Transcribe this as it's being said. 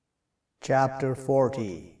Chapter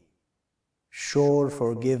 40 Sure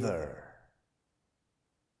Forgiver.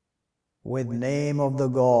 With name of the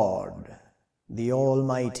God, the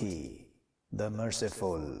Almighty, the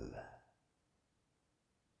Merciful.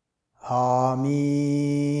 Hamim.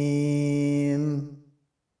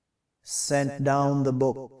 Sent down the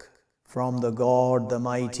book from the God the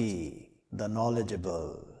Mighty, the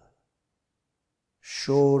Knowledgeable.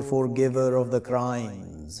 Sure Forgiver of the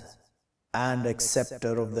crimes, and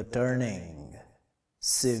acceptor of the turning,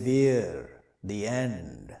 severe the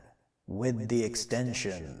end, with the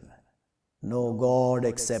extension, no God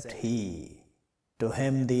except He, to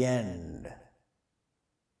Him the end.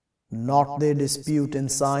 Not they dispute in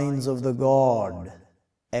signs of the God,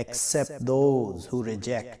 except those who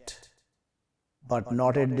reject. But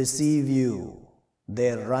not it deceive you,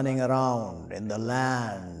 they're running around in the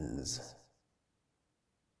lands.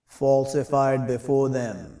 Falsified before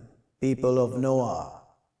them, people of Noah,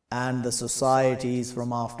 and the societies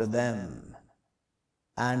from after them.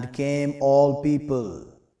 And came all people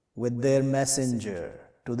with their messenger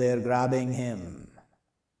to their grabbing him.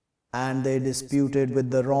 And they disputed with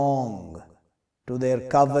the wrong, to their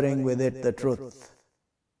covering with it the truth.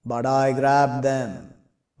 But I grabbed them,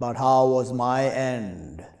 but how was my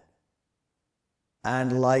end?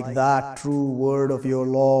 And like that true word of your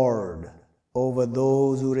Lord, over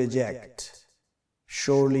those who reject,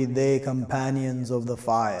 surely they companions of the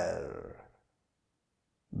fire.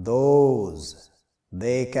 Those,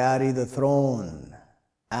 they carry the throne,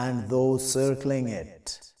 and those circling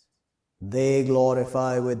it, they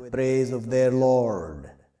glorify with praise of their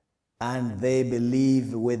Lord, and they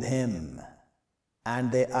believe with Him,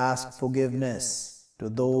 and they ask forgiveness to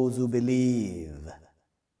those who believe.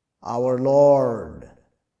 Our Lord,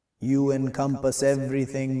 You encompass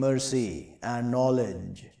everything mercy and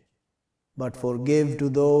knowledge, but forgive to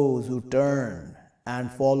those who turn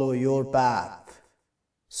and follow Your path.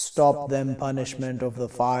 Stop them punishment of the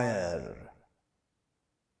fire.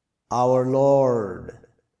 Our Lord,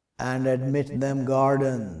 and admit them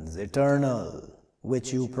gardens eternal,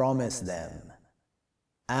 which You promised them,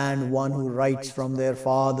 and one who writes from their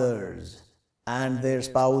fathers, and their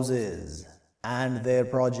spouses, and their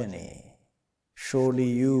progeny. Surely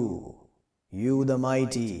You the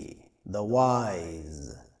mighty, the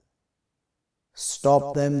wise.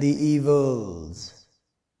 Stop them the evils,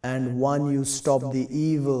 and one You stopped the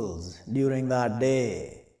evils during that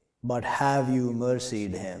day, but have You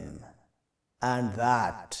mercied him, and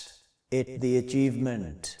that it the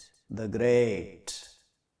achievement, the great.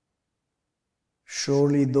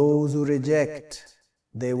 Surely those who reject,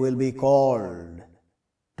 they will be called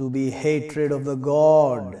to be hatred of the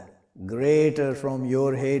God, greater from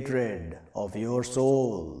your hatred of your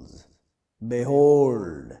souls.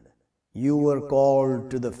 Behold, you were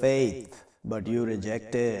called to the faith, but you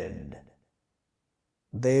rejected.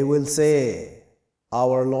 They will say,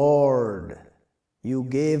 Our Lord, You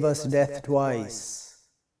gave us death twice,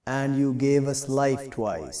 and You gave us life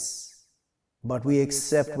twice, but we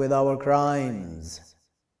accept with our crimes,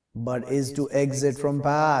 but is to exit from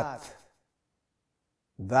path.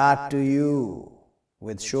 That to You,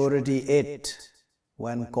 with surety it,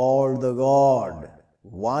 when called the God,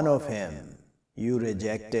 one of Him, You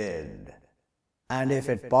rejected, and if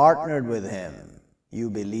it partnered with Him, You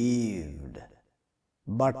believed.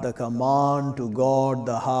 But the command to God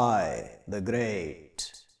the High, the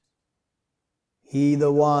Great, He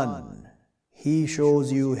the One, He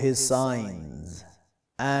shows you His signs,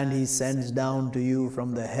 and He sends down to you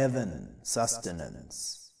from the heaven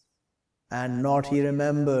sustenance. And not He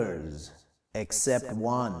remembers, except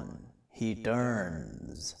one, He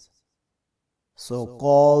turns. So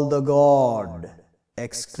call the God,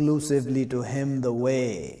 exclusively to Him the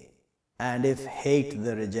way, and if hate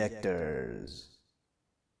the rejectors.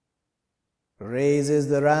 Raises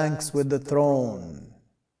the ranks with the throne,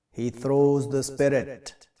 He throws the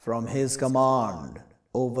Spirit from His command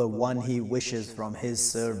over one He wishes from His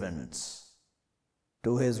servants,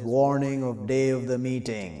 to His warning of day of the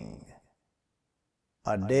meeting.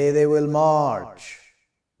 A day they will march,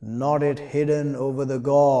 not it hidden over the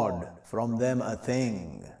God from them a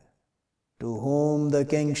thing. To whom the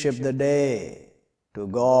kingship the day, to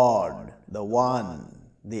God, the One,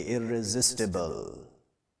 the Irresistible.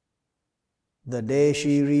 The day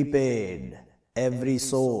she repaid every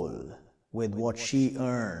soul with what she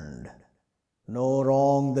earned. No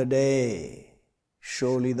wrong the day,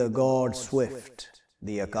 surely the God swift,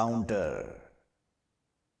 the accounter.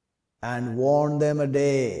 And warned them a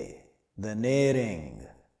day, the nearing,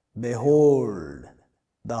 behold,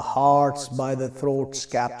 the hearts by the throats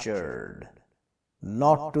captured,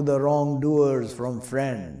 not to the wrongdoers from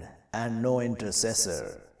friend and no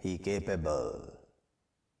intercessor He capable.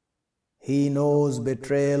 He knows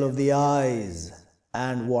betrayal of the eyes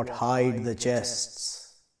and what hide the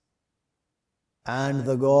chests. And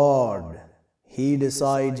the God, He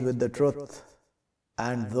decides with the truth,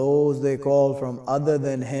 and those they call from other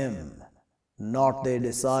than Him, not they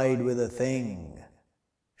decide with a thing.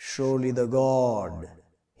 Surely the God,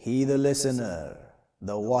 He the listener,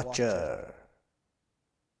 the watcher.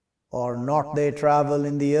 Or not they travel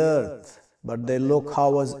in the earth, but they look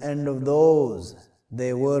how was end of those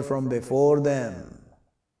they were from before them.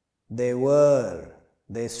 They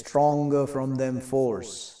stronger from them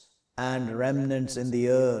force, and remnants in the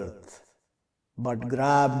earth, but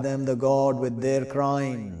grabbed them the God with their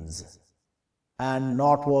crimes, and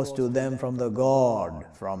naught was to them from the God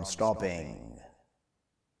from stopping.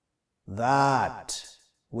 That,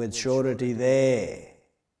 with surety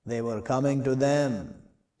they were coming to them,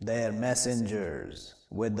 their messengers,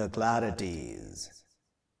 with the clarities.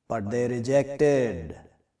 But they rejected,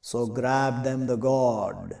 so grabbed them the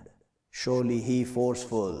God. Surely He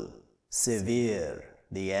forceful, severe,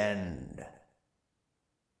 the end.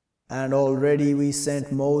 And already we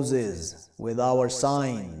sent Moses with our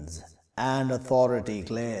signs and authority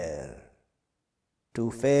clear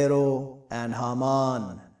to Pharaoh and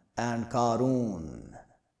Haman and Karun.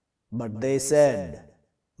 But they said,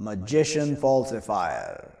 magician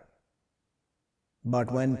falsifier.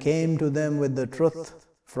 But when came to them with the truth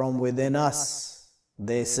from within us,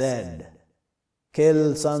 they said,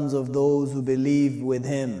 kill sons of those who believe with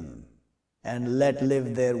him, and let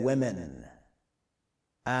live their women,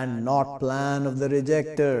 and not plan of the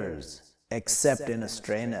rejectors, except in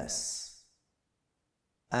astrayness.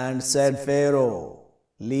 And said Pharaoh,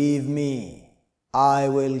 leave me, I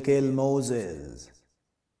will kill Moses,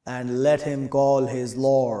 and let him call his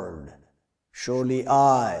Lord. Surely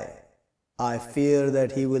I fear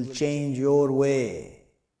that he will change your way,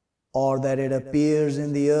 or that it appears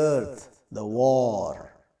in the earth, the war.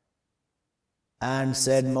 And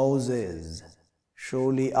said Moses,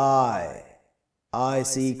 surely I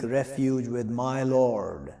seek refuge with my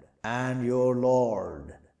Lord and your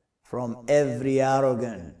Lord from every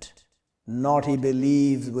arrogant, not he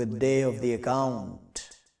believes with day of the account.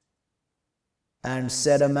 And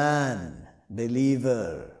said a man,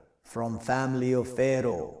 believer, from family of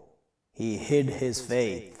Pharaoh, he hid his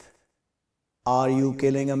faith. Are you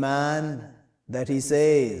killing a man that he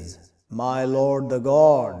says, my Lord the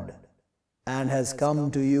God, and has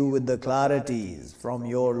come to you with the clarities from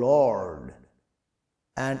your Lord?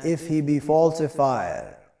 And if he be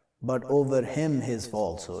falsifier, but over him his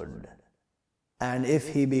falsehood, and if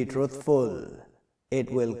he be truthful,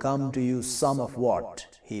 it will come to you some of what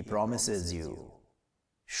he promises you.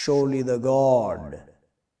 Surely the God,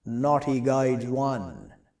 not he guides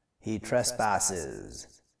one, he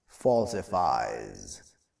trespasses, falsifies.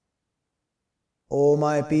 O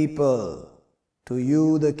my people, to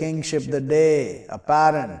you the kingship the day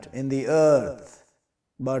apparent in the earth,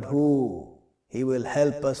 but who? He will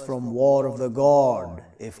help us from war of the God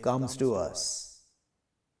if comes to us.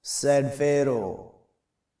 Said Pharaoh,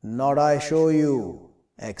 not I show you,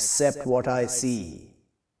 except what I see,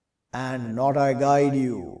 and not I guide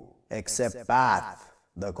you, except path,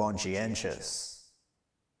 the conscientious.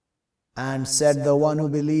 And said the one who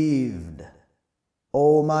believed,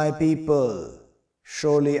 O my people,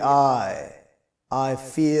 surely I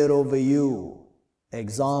fear over you,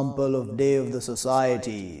 example of day of the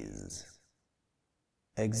societies,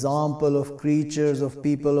 example of creatures of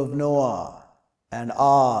people of Noah, and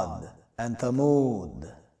Ad, and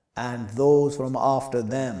Thamud, and those from after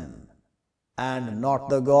them, and not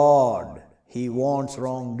the God, he wants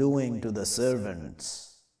wrongdoing to the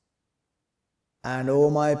servants. And O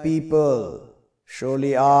my people,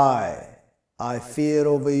 surely I fear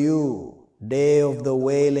over you, day of the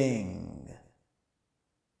wailing,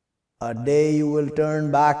 a day you will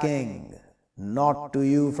turn backing, not to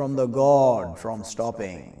you from the God from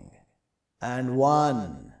stopping. And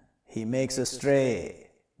one he makes astray,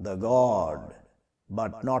 the God,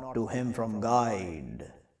 but not to him from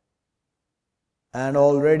guide. And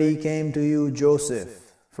already came to you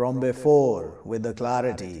Joseph from before with the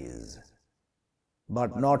clarities,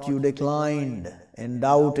 but not you declined in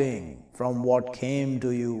doubting from what came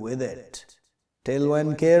to you with it, till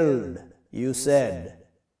when killed you said,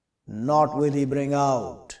 not will he bring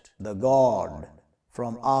out the God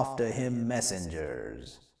from after him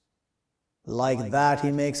messengers. Like that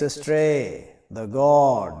he makes astray, the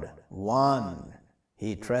God, one,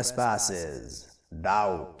 he trespasses,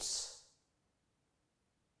 doubts.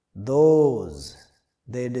 Those,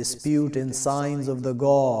 they dispute in signs of the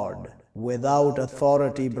God, without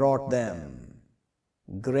authority brought them.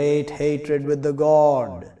 great hatred with the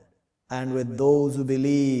God and with those who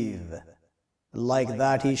believe. Like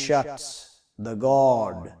that he shuts the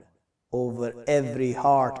God over every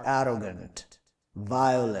heart arrogant,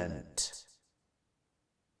 violent.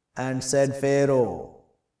 And said Pharaoh,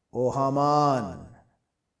 O Haman,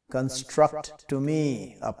 construct to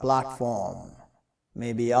me a platform.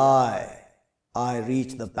 Maybe I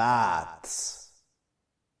reach the paths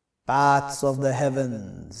of the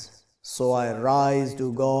heavens, so I rise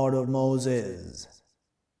to God of Moses.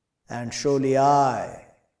 And surely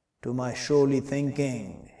to my surely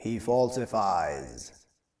thinking, he falsifies.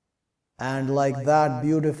 And like that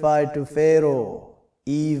beautified to Pharaoh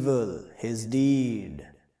evil his deed,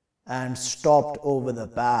 and stopped over the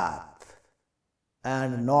path,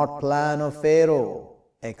 and not plan of Pharaoh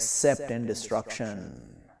except in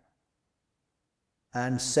destruction.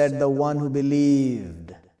 And said the one who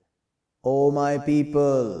believed, O my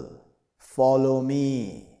people, follow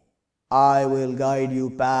me, I will guide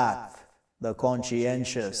you path, the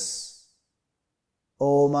conscientious.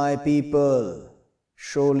 O my people,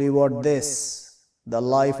 surely what this, the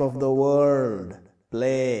life of the world,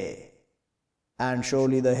 play, and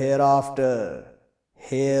surely the hereafter,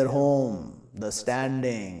 here home, the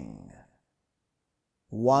standing.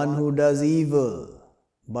 One who does evil,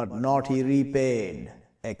 but not he repaid,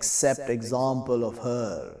 except example of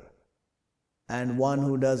her. And one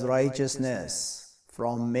who does righteousness,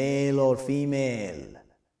 from male or female,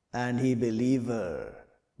 and he believer,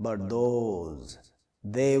 but those,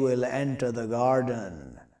 they will enter the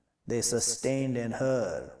garden, they sustained in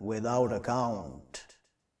her without account.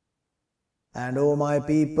 And O my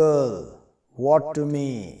people, what to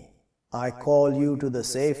me? I call you to the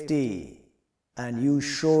safety, and you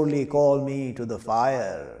surely call me to the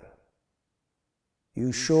fire.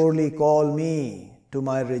 You surely call me to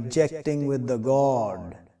my rejecting with the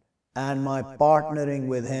God, and my partnering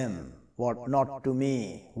with him, what not to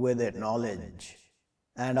me with it knowledge.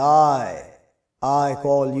 And I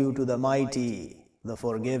call you to the mighty, the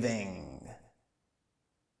forgiving.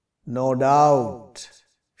 No doubt,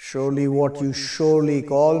 surely what you surely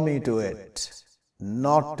call me to it,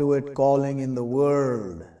 not to it calling in the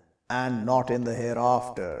world, and not in the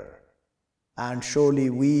hereafter. And surely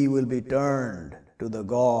we will be turned to the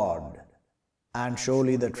God, and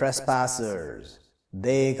surely the trespassers,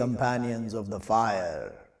 they companions of the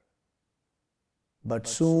fire. But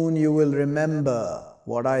soon you will remember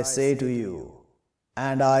what I say to you,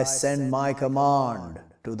 and I send my command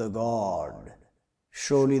to the God.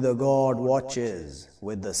 Surely the God watches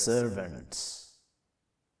with the servants.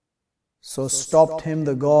 So stopped him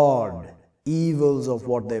the God, evils of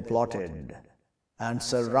what they plotted, and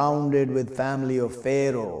surrounded with family of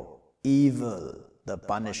Pharaoh, evil the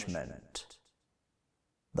punishment.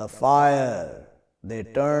 The fire they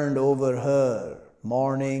turned over her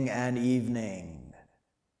morning and evening,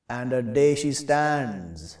 and a day she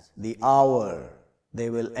stands, the hour they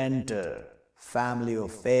will enter, family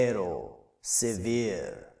of Pharaoh,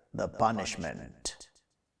 severe the punishment.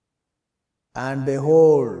 And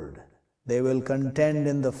behold, they will contend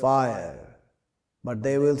in the fire, but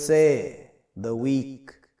they will say, the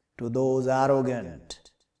weak, to those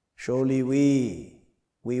arrogant, surely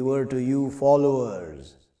we were to you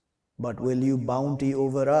followers, but will you bounty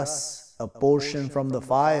over us a portion from the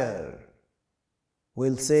fire?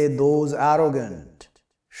 Will say those arrogant,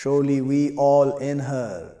 surely we all in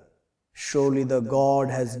her, surely the God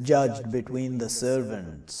has judged between the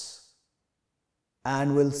servants.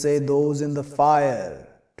 And will say those in the fire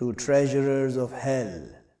to treasurers of hell,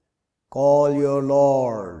 call your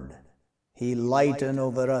Lord, he lighten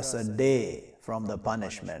over us a day from the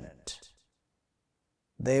punishment.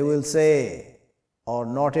 They will say, or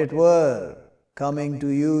not it were, coming to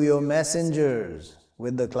you your messengers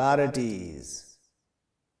with the clarities.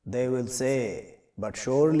 They will say, but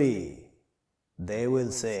surely. They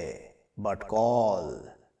will say, but call,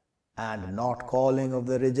 and not calling of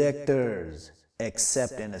the rejectors,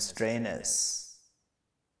 except in estrangedness.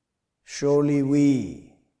 Surely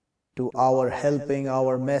we, to our helping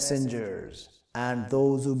our messengers, and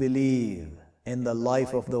those who believe in the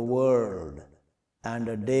life of the world, and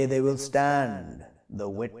a day they will stand, the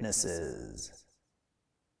witnesses.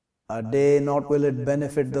 A day not will it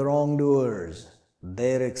benefit the wrongdoers,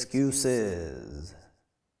 their excuses,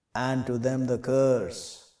 and to them the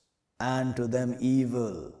curse, and to them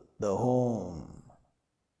evil, the home.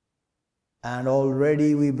 And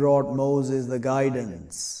already we brought Moses the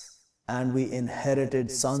guidance, and we inherited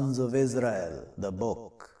sons of Israel the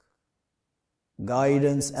book.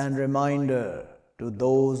 Guidance and reminder to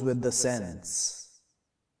those with the sense.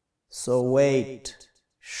 So wait,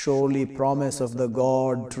 surely promise of the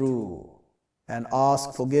God true, and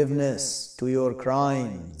ask forgiveness to your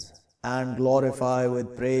crimes, and glorify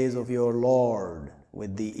with praise of your Lord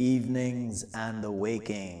with the evenings and the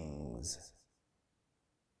wakings.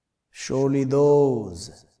 Surely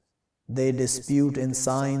those, they dispute in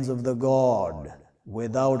signs of the God,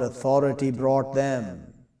 without authority brought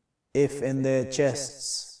them, if in their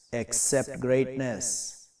chests accept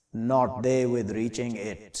greatness, not they with reaching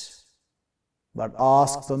it. But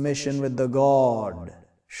ask permission with the God,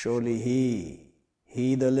 surely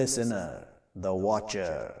He the listener, the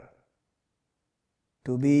watcher.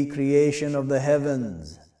 To be creation of the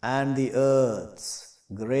heavens and the earths,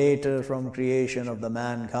 greater from creation of the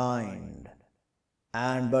mankind,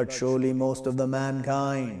 and but surely most of the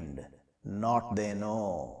mankind, not they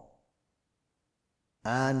know.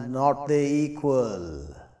 And not they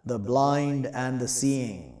equal, the blind and the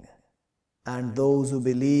seeing, and those who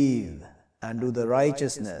believe and do the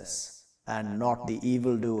righteousness, and not the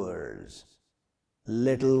evildoers.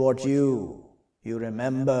 Little what you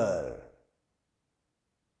remember.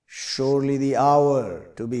 Surely the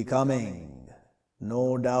hour to be coming,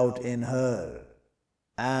 no doubt in her,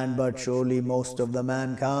 and but surely most of the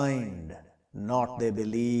mankind, not they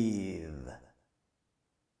believe.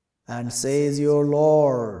 And says your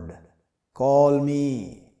Lord, call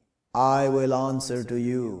me, I will answer to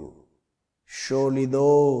you. Surely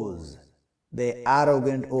those, they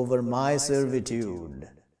arrogant over my servitude,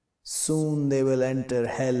 soon they will enter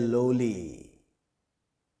hell lowly.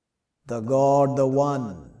 The God, the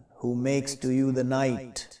one who makes to you the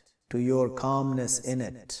night, to your calmness in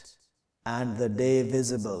it, and the day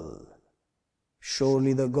visible.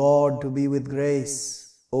 Surely the God to be with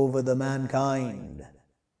grace over the mankind,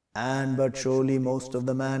 and but surely most of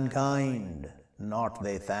the mankind, not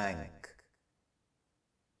they thank.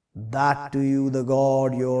 That to you the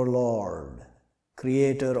God your Lord,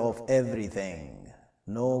 creator of everything,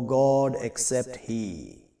 no God except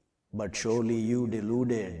He, but surely you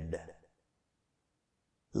deluded.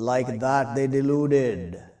 Like that they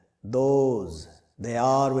deluded, those, they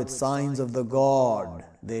are with signs of the God,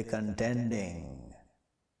 they contending.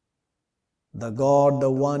 The God,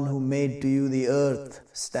 the one who made to you the earth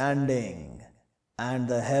standing, and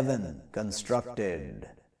the heaven constructed,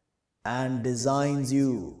 and designs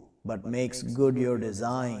you, but makes good your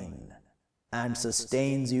design, and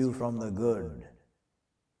sustains you from the good.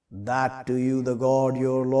 That to you the God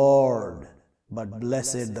your Lord, but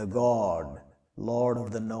blessed the God, Lord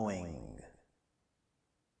of the knowing.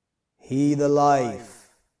 He the life,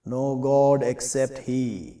 no God except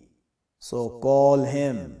He, so call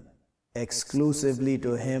Him, exclusively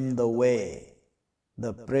to Him the way,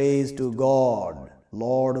 the praise to God,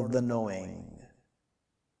 Lord of the knowing.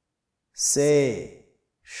 Say,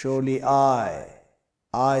 surely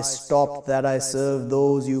I stopped that I serve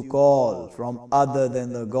those you call from other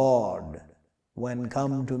than the God, when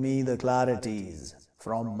come to me the clarities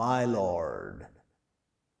from my Lord.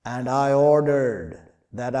 And I ordered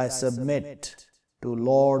that I submit to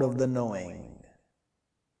Lord of the knowing.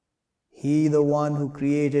 He the one who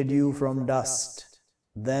created you from dust,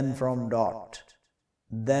 then from dot,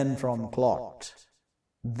 then from clot,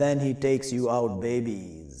 then He takes you out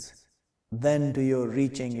babies, then to your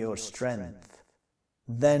reaching your strength,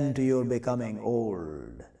 then to your becoming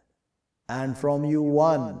old, and from you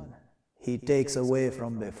one He takes away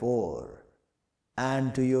from before,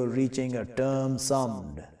 and to your reaching a term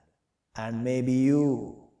summed, and maybe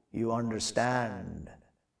you understand.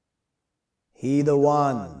 He the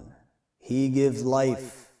one, He gives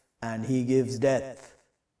life and He gives death,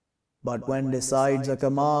 but when decides a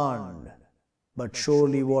command, but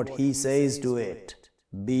surely what He says to it,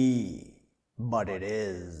 be, but it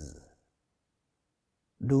is.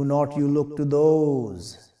 Do not you look to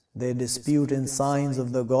those, they dispute in signs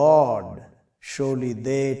of the God, surely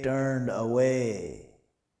they turned away.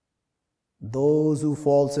 Those who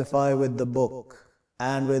falsify with the book,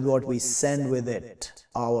 and with what we send with it,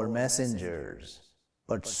 our messengers,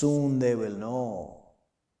 but soon they will know.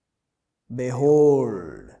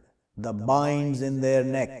 Behold, the binds in their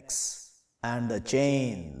necks, and the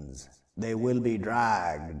chains, they will be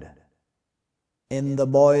dragged. In the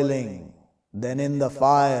boiling, then in the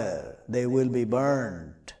fire, they will be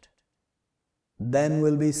burnt. Then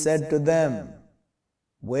will be said to them,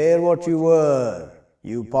 where what you were,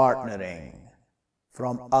 you partnering,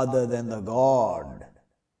 from other than the God.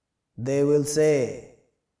 They will say,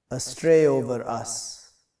 astray over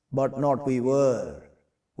us, but not we were,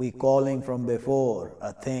 we calling from before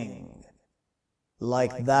a thing.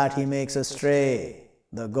 Like that He makes astray,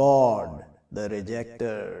 the God, the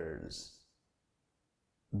rejectors.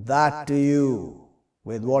 That to you,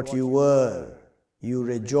 with what you were, you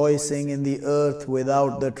rejoicing in the earth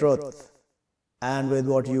without the truth, and with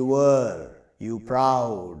what you were, you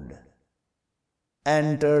proud.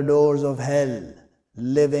 Enter doors of hell,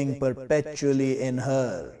 living perpetually in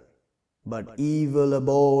her, but evil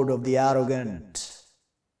abode of the arrogant.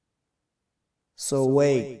 So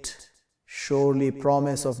wait, surely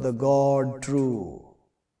promise of the God true,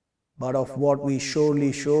 but of what we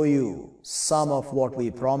surely show you, some of what we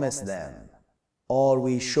promise them, or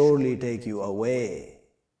we surely take you away,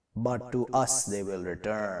 but to us they will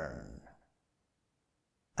return.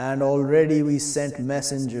 And already we sent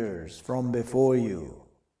messengers from before you,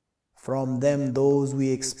 from them those we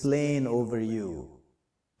explain over you,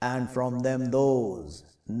 and from them those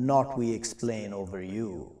not we explain over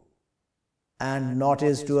you. And not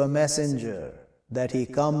is to a messenger that he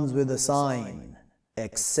comes with a sign,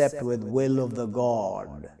 except with will of the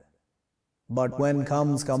God. But when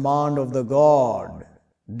comes command of the God,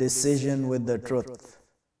 decision with the truth,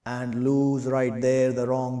 and lose right there the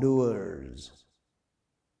wrongdoers.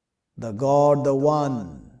 The God, the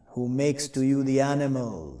one who makes to you the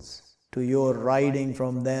animals, to your riding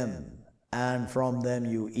from them, and from them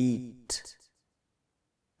you eat.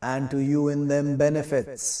 And to you in them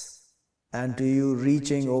benefits, and to you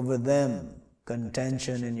reaching over them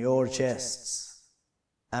contention in your chests,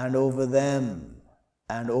 and over them,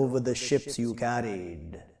 and over the ships you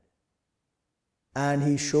carried. And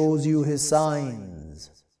he shows you his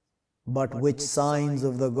signs, but which signs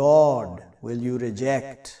of the God will you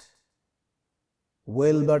reject?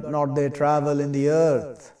 Will but not they travel in the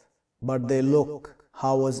earth, but they look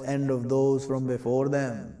how was end of those from before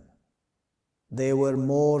them. They were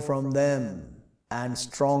more from them, and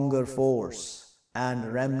stronger force,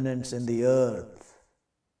 and remnants in the earth,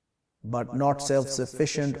 but not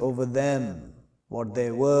self-sufficient over them, what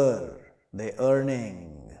they were, they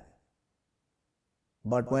earning.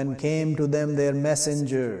 But when came to them their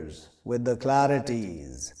messengers with the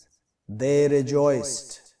clarities, they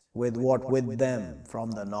rejoiced with what with them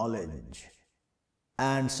from the knowledge,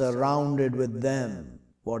 and surrounded with them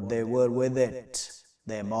what they were with it,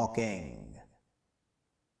 they mocking.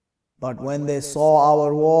 But when they saw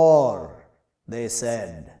our war, they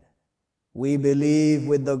said, we believe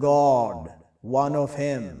with the God, one of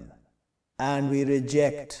him, and we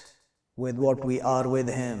reject with what we are with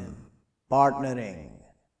him, partnering.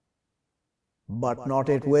 But not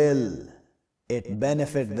it will, it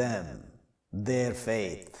benefit them, their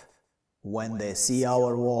faith, when they see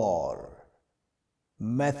our war.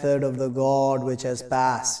 Method of the God which has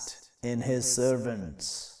passed in his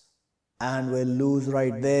servants, and will lose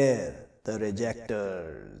right there the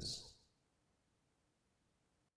rejectors.